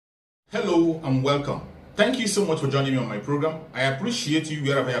Hello and welcome. Thank you so much for joining me on my program. I appreciate you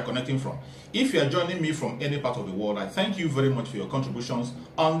wherever you are connecting from. If you are joining me from any part of the world, I thank you very much for your contributions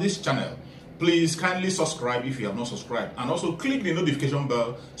on this channel. Please kindly subscribe if you have not subscribed, and also click the notification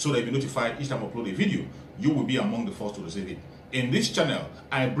bell so that you'll be notified each time I upload a video. You will be among the first to receive it. In this channel,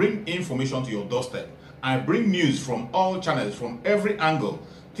 I bring information to your doorstep. I bring news from all channels, from every angle.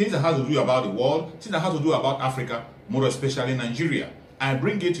 Things that have to do about the world, things that have to do about Africa, more especially Nigeria. I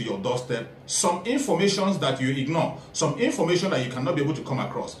bring it to your doorstep. Some information that you ignore, some information that you cannot be able to come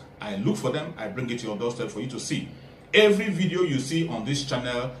across, I look for them, I bring it to your doorstep for you to see. Every video you see on this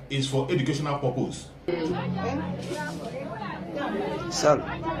channel is for educational purpose. Sal.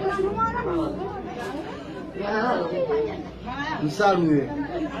 Msalwe.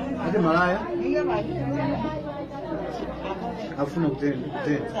 Ade malaya. Afuna kutenda.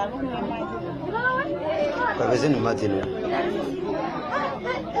 Kavezeni matino.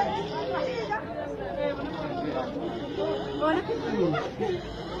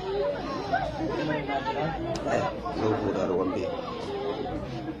 Zokuda rokwambi.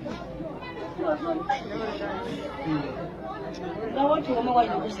 Lawothi uma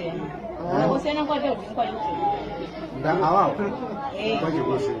kwayikusena. Kusena kwathe kwayikuthi. Nda awawo. Kwaje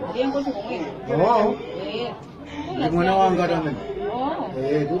kuse. Yenkosi ngomweni. Wow. Ngimona wanga tamene.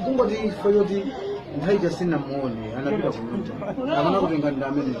 Kungoti foyoti nthaija sina muone anapita kumunja. Akana kutenga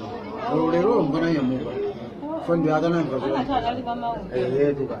ndamene. Lero mbona yamuka. Fondi akana ngazwa.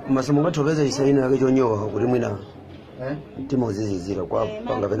 Tuka. Masomo gatobeza isaina yake chonyowa kuti mwina. Mtima uzizizira kwa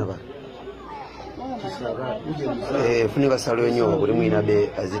panga pena pa. Funika salo yenyowa kuti mwina be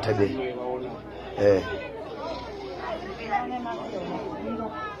azitabe.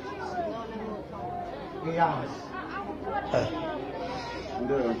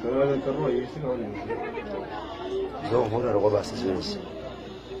 Zo hora roba basi sisi.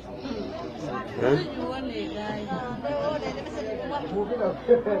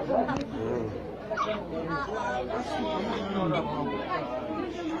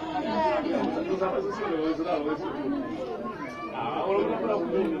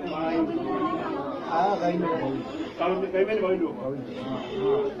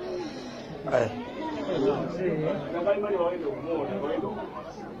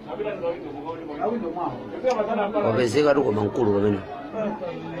 Wabezeka tuko mankulu wamene.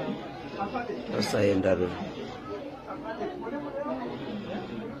 Sasa yenda ro.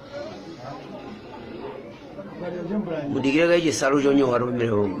 Mudigire gaje salu jonyo waro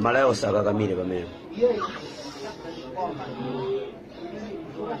mire malaya osaka kamire pamene.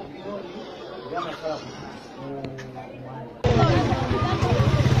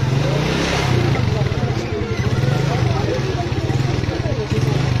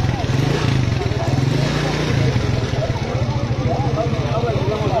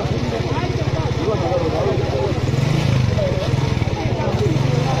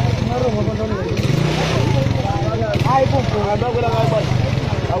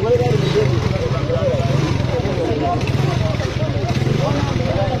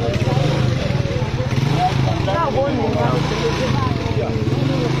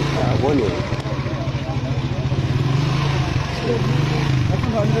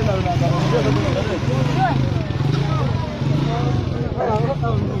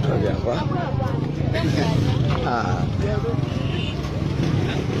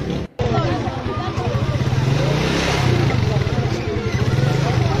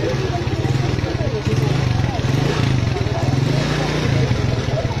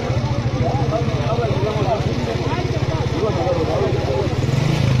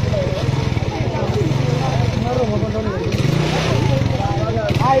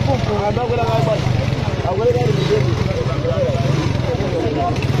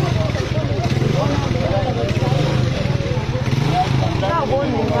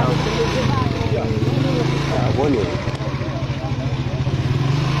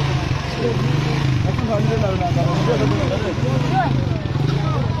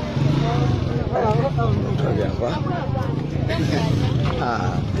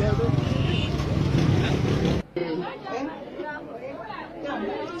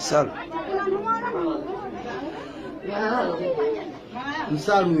 Sal.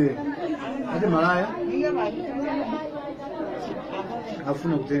 Msalwe. Ade malaya.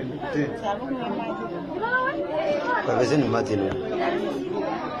 Afuna kutenda. Kavezeni matino.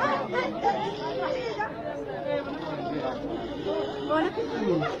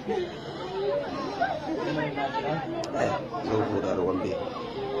 Zokuda rokwambi.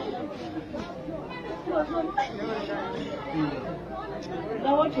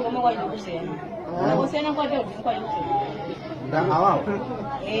 Lawothi uma kwayikusena. Ngosiyana kwate kuti kwa yuko. Awawo.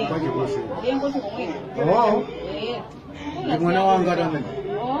 Kwa chikose. Yengo chomwe. Awawo. Ndi mwana wanga tamene.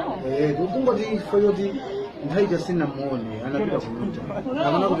 Kungoti foyoti nthawi sina muone anapita kunja.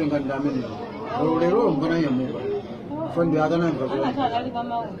 Akana kutenga ndamene. Lero mbona nyamuka. Fundi akananga kwa.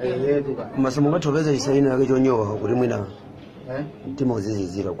 Masomo matopeza isaina yake chonyowa kuti mwina mtima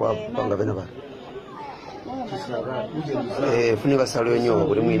uzizizira kwa panga penapa. Funika salo yonyowa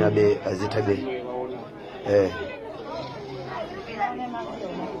kuti mwina be azitabe.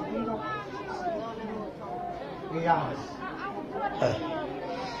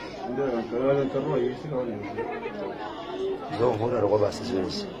 Zo hora ro basi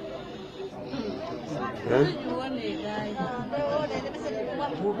zenzi.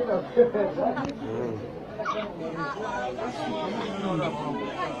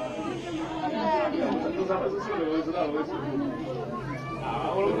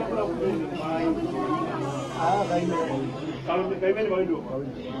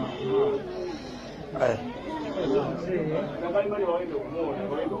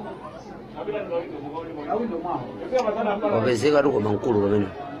 Wapezeka tuko mankulu pamene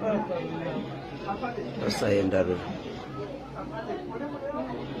asayenda ro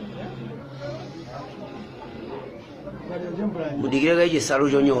mudikire ka chisalo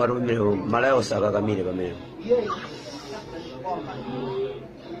chonyowa pamene malaya osaka kamire pamene.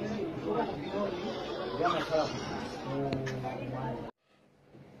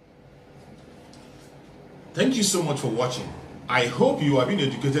 Thank you so much for watching. I hope you have been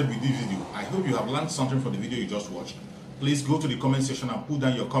educated with this video. I hope you have learned something from the video you just watched. Please go to the comment section and put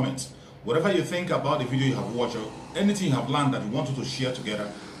down your comments. Whatever you think about the video you have watched, or anything you have learned that you want to share together,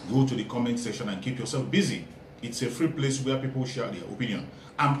 go to the comment section and keep yourself busy. It's a free place where people share their opinion.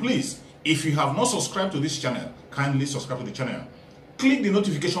 And please, if you have not subscribed to this channel, kindly subscribe to the channel. Click the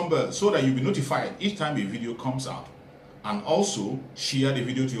notification bell so that you'll be notified each time a video comes out. And also, share the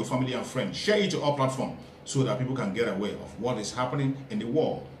video to your family and friends. Share it to all platforms so that people can get aware of what is happening in the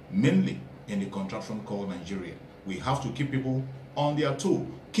world, mainly in the contraption called Nigeria. We have to keep people on their toe,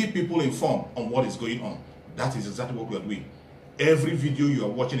 keep people informed on what is going on. That is exactly what we are doing. Every video you are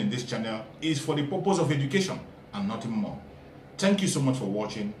watching in this channel is for the purpose of education and nothing more. Thank you so much for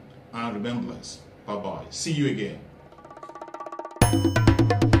watching and remember, bye-bye. See you again.